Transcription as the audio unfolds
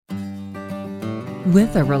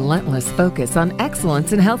With a relentless focus on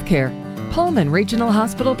excellence in healthcare, Pullman Regional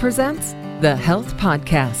Hospital presents the Health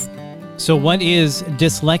Podcast. So what is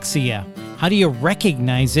dyslexia? How do you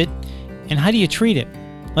recognize it? And how do you treat it?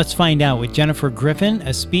 Let's find out with Jennifer Griffin,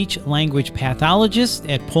 a speech-language pathologist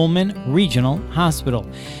at Pullman Regional Hospital.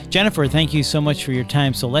 Jennifer, thank you so much for your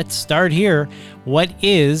time. So let's start here. What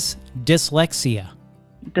is dyslexia?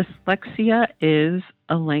 Dyslexia is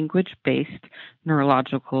a language-based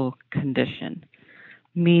neurological condition,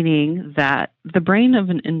 meaning that the brain of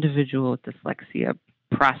an individual with dyslexia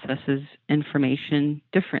processes information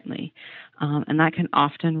differently, and that can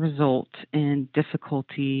often result in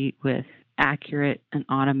difficulty with accurate and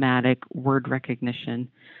automatic word recognition,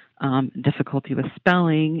 difficulty with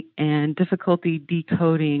spelling, and difficulty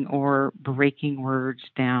decoding or breaking words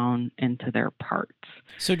down into their parts.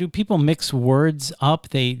 So do people mix words up?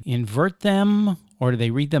 They invert them, or do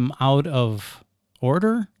they read them out of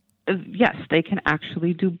order? Yes, they can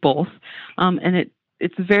actually do both, and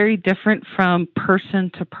it's very different from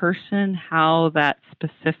person to person how that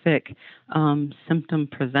specific symptom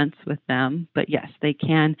presents with them. But yes, they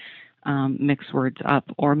can mix words up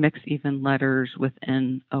or mix even letters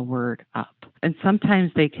within a word up. And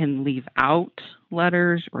sometimes they can leave out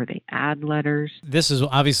letters or they add letters. This is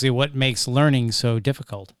obviously what makes learning so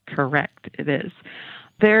difficult. Correct, it is.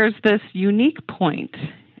 There's this unique point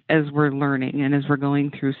as we're learning and as we're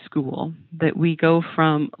going through school that we go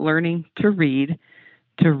from learning to read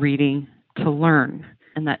to reading to learn.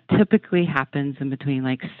 And that typically happens in between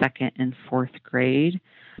like second and fourth grade.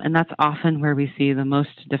 And that's often where we see the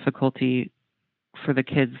most difficulty for the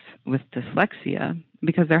kids with dyslexia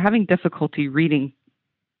because they're having difficulty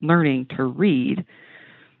learning to read,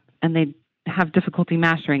 and they have difficulty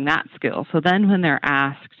mastering that skill. So then when they're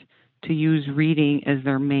asked to use reading as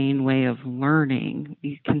their main way of learning,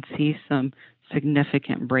 you can see some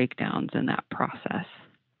significant breakdowns in that process.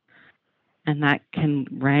 And that can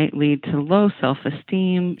lead to low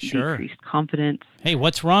self-esteem, decreased confidence. Hey,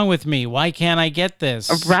 what's wrong with me? Why can't I get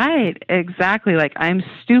this? Right, exactly. Like, I'm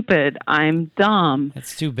stupid, I'm dumb.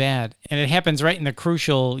 That's too bad. And it happens right in the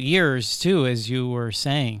crucial years, too, as you were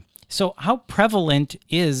saying. So how prevalent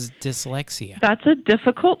is dyslexia? That's a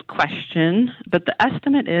difficult question, but the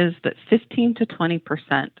estimate is that 15 to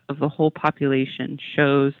 20% of the whole population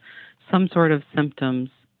shows some sort of symptoms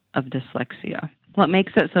of dyslexia. What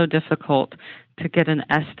makes it so difficult to get an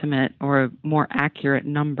estimate or a more accurate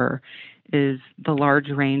number is the large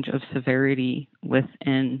range of severity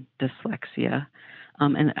within dyslexia.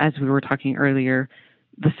 And as we were talking earlier,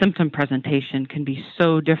 the symptom presentation can be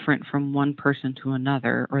so different from one person to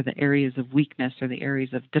another, or the areas of weakness or the areas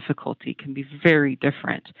of difficulty can be very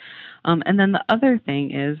different. And then the other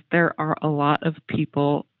thing is there are a lot of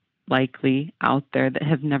people likely out there that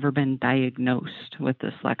have never been diagnosed with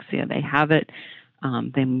dyslexia. They have it.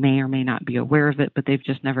 They may or may not be aware of it, but they've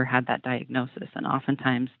just never had that diagnosis. And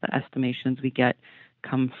oftentimes the estimations we get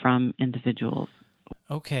come from individuals.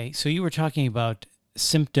 Okay, so you were talking about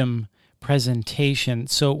symptom presentation.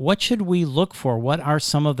 So what should we look for? What are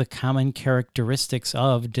some of the common characteristics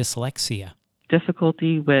of dyslexia?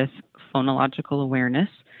 Difficulty with phonological awareness,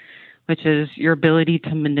 which is your ability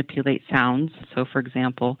to manipulate sounds. So, for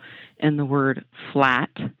example, in the word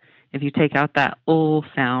flat, if you take out that ul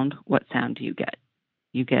sound, what sound do you get?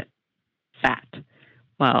 You get fat.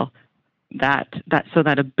 Well, that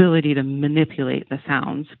ability to manipulate the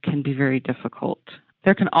sounds can be very difficult.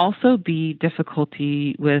 There can also be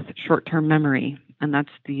difficulty with short-term memory, and that's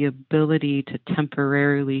the ability to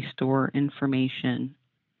temporarily store information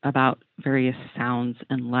about various sounds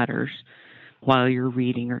and letters while you're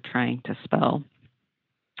reading or trying to spell.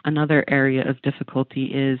 Another area of difficulty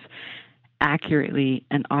is accurately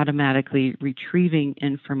and automatically retrieving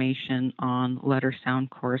information on letter-sound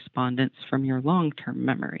correspondence from your long-term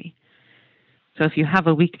memory. So if you have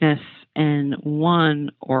a weakness in one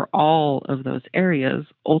or all of those areas,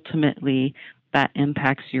 ultimately that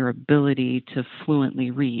impacts your ability to fluently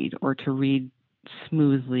read or to read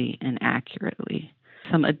smoothly and accurately.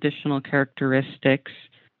 Some additional characteristics: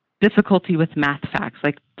 difficulty with math facts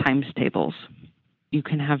like times tables. You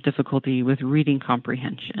can have difficulty with reading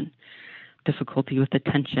comprehension, difficulty with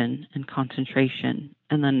attention and concentration,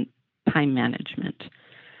 and then time management.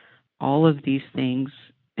 All of these things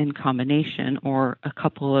in combination, or a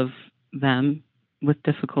couple of them with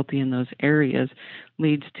difficulty in those areas,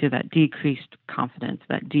 leads to that decreased confidence,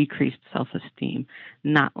 that decreased self-esteem,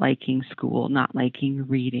 not liking school, not liking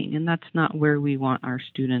reading. And that's not where we want our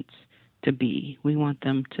students to be. We want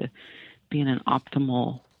them to be in an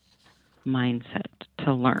optimal mindset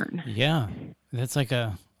to learn. Yeah, that's like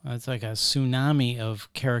a It's like a tsunami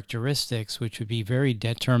of characteristics, which would be very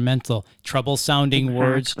detrimental. Trouble sounding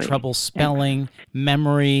words, Exactly. trouble spelling,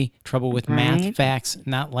 memory, trouble with math, Right? facts,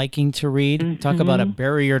 not liking to read. Talk about a Hmm.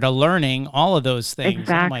 barrier to learning, all of those things.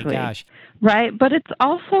 Oh my Exactly. gosh. Right? But it's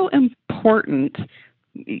also important,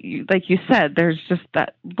 like you said, there's just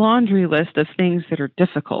that laundry list of things that are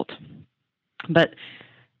difficult. But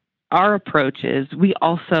our approach is we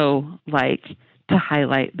also like to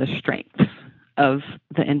highlight the strengths of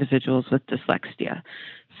the individuals with dyslexia.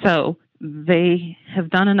 So they have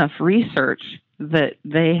done enough research that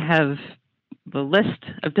they have the list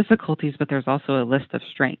of difficulties, but there's also a list of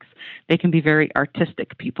strengths. They can be very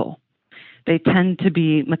artistic people. They tend to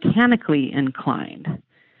be mechanically inclined.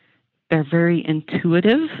 They're very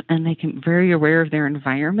intuitive and they can be very aware of their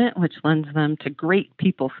environment, which lends them to great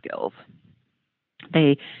people skills.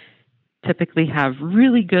 They typically have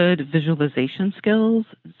really good visualization skills,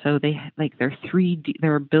 so they like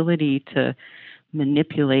their ability to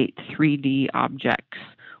manipulate 3D objects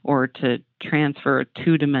or to transfer a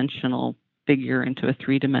two-dimensional figure into a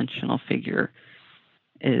three-dimensional figure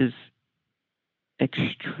is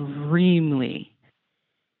extremely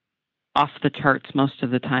off the charts most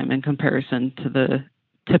of the time in comparison to the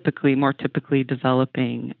more typically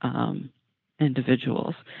developing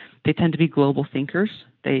individuals. They tend to be global thinkers.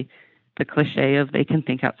 The cliche of they can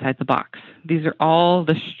think outside the box. These are all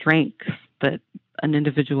the strengths that an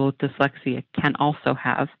individual with dyslexia can also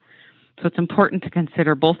have. So it's important to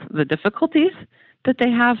consider both the difficulties that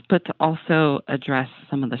they have, but to also address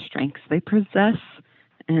some of the strengths they possess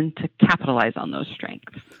and to capitalize on those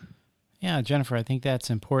strengths. Yeah, Jennifer, I think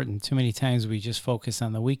that's important. Too many times we just focus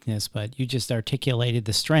on the weakness, but you just articulated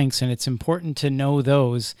the strengths, and it's important to know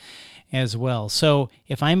those as well. So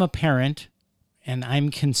if I'm a parent and I'm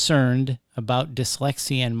concerned about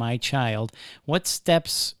dyslexia in my child, what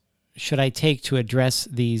steps should I take to address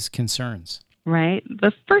these concerns? Right?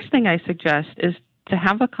 The first thing I suggest is to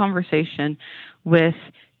have a conversation with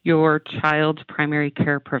your child's primary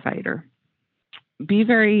care provider. Be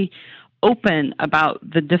very open about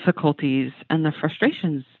the difficulties and the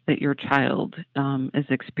frustrations that your child is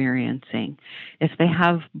experiencing. If they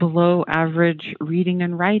have below average reading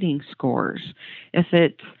and writing scores, if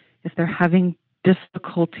they're having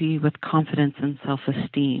difficulty with confidence and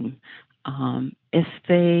self-esteem, if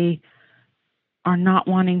they are not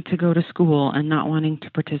wanting to go to school and not wanting to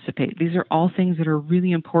participate. These are all things that are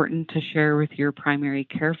really important to share with your primary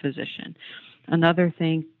care physician. Another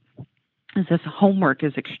thing is this homework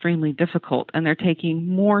is extremely difficult and they're taking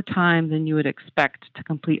more time than you would expect to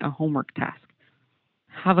complete a homework task.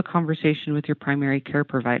 Have a conversation with your primary care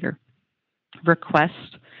provider.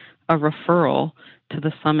 Request a referral to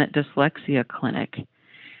the Summit Dyslexia Clinic,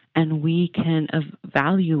 and we can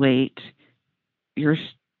evaluate your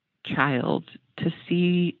child to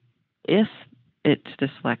see if it's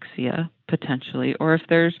dyslexia potentially, or if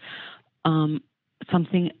there's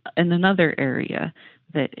something in another area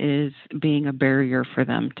that is being a barrier for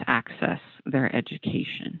them to access their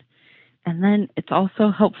education. And then it's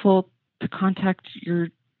also helpful to contact your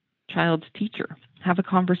child's teacher. Have a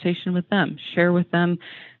conversation with them. Share with them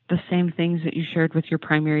the same things that you shared with your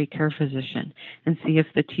primary care physician and see if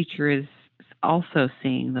the teacher is also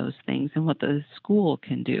seeing those things and what the school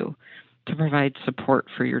can do to provide support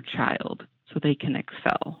for your child so they can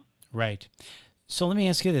excel. Right. So let me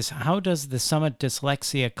ask you this. How does the Summit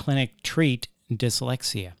Dyslexia Clinic treat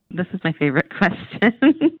dyslexia? This is my favorite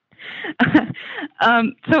question.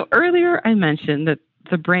 So earlier I mentioned that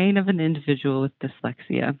the brain of an individual with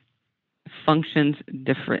dyslexia functions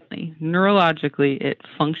differently. Neurologically, it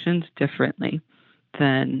functions differently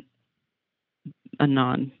than a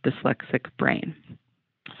non-dyslexic brain.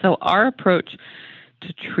 So our approach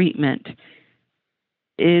to treatment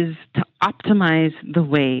is to optimize the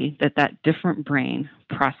way that that different brain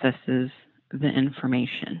processes the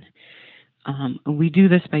information. We do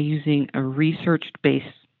this by using a research-based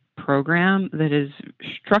program that is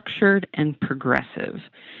structured and progressive,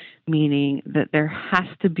 meaning that there has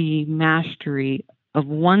to be mastery of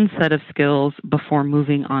one set of skills before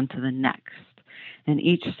moving on to the next. And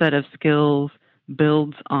each set of skills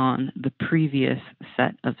builds on the previous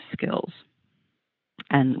set of skills.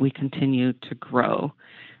 And we continue to grow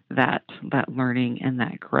that learning and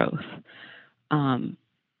that growth.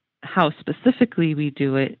 How specifically we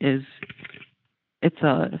do it is it's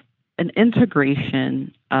an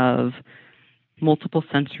integration of multiple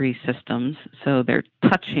sensory systems. So they're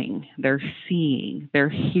touching, they're seeing, they're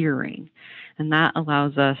hearing. And that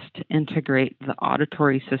allows us to integrate the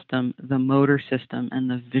auditory system, the motor system, and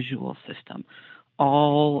the visual system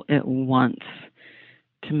all at once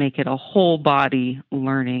to make it a whole body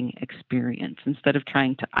learning experience. Instead of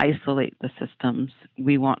trying to isolate the systems,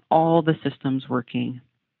 we want all the systems working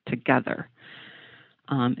together.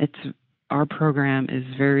 Our program is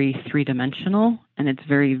very three-dimensional and it's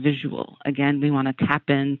very visual. Again, we want to tap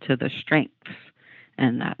into the strengths,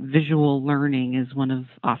 and that visual learning is one of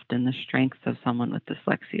often the strengths of someone with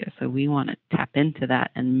dyslexia. So we want to tap into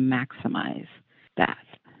that and maximize that,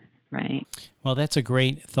 right? Well, that's a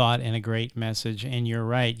great thought and a great message. And you're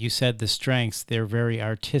right. You said the strengths. They're very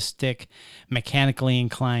artistic, mechanically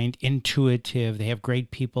inclined, intuitive. They have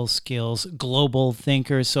great people skills, global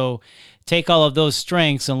thinkers. So take all of those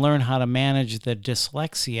strengths and learn how to manage the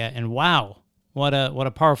dyslexia. And wow, what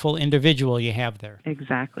a powerful individual you have there.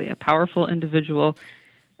 Exactly. A powerful individual,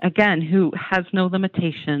 again, who has no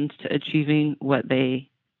limitations to achieving what they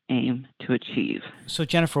aim to achieve. So,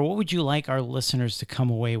 Jennifer, what would you like our listeners to come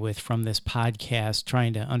away with from this podcast,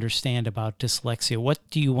 trying to understand about dyslexia? What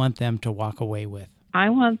do you want them to walk away with? I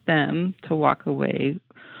want them to walk away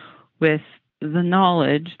with the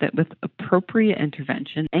knowledge that with appropriate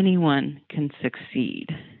intervention, anyone can succeed.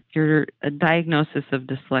 A diagnosis of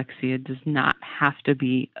dyslexia does not have to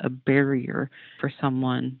be a barrier for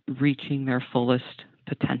someone reaching their fullest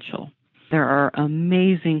potential. There are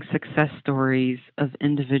amazing success stories of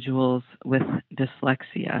individuals with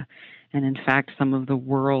dyslexia. And in fact, some of the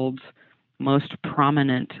world's most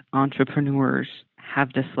prominent entrepreneurs have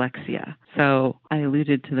dyslexia. So I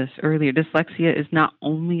alluded to this earlier. Dyslexia is not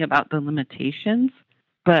only about the limitations,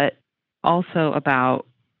 but also about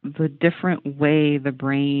the different way the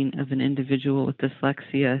brain of an individual with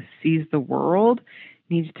dyslexia sees the world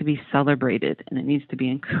needs to be celebrated, and it needs to be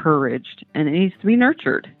encouraged, and it needs to be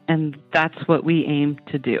nurtured. And that's what we aim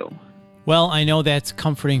to do. Well, I know that's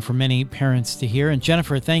comforting for many parents to hear. And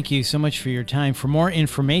Jennifer, thank you so much for your time. For more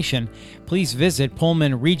information, please visit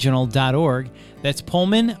pullmanregional.org. That's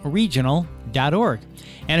pullmanregional.org.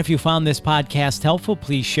 And if you found this podcast helpful,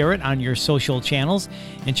 please share it on your social channels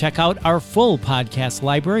and check out our full podcast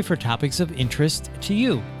library for topics of interest to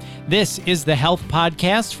you. This is the Health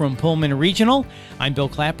Podcast from Pullman Regional. I'm Bill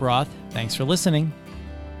Klaproth. Thanks for listening.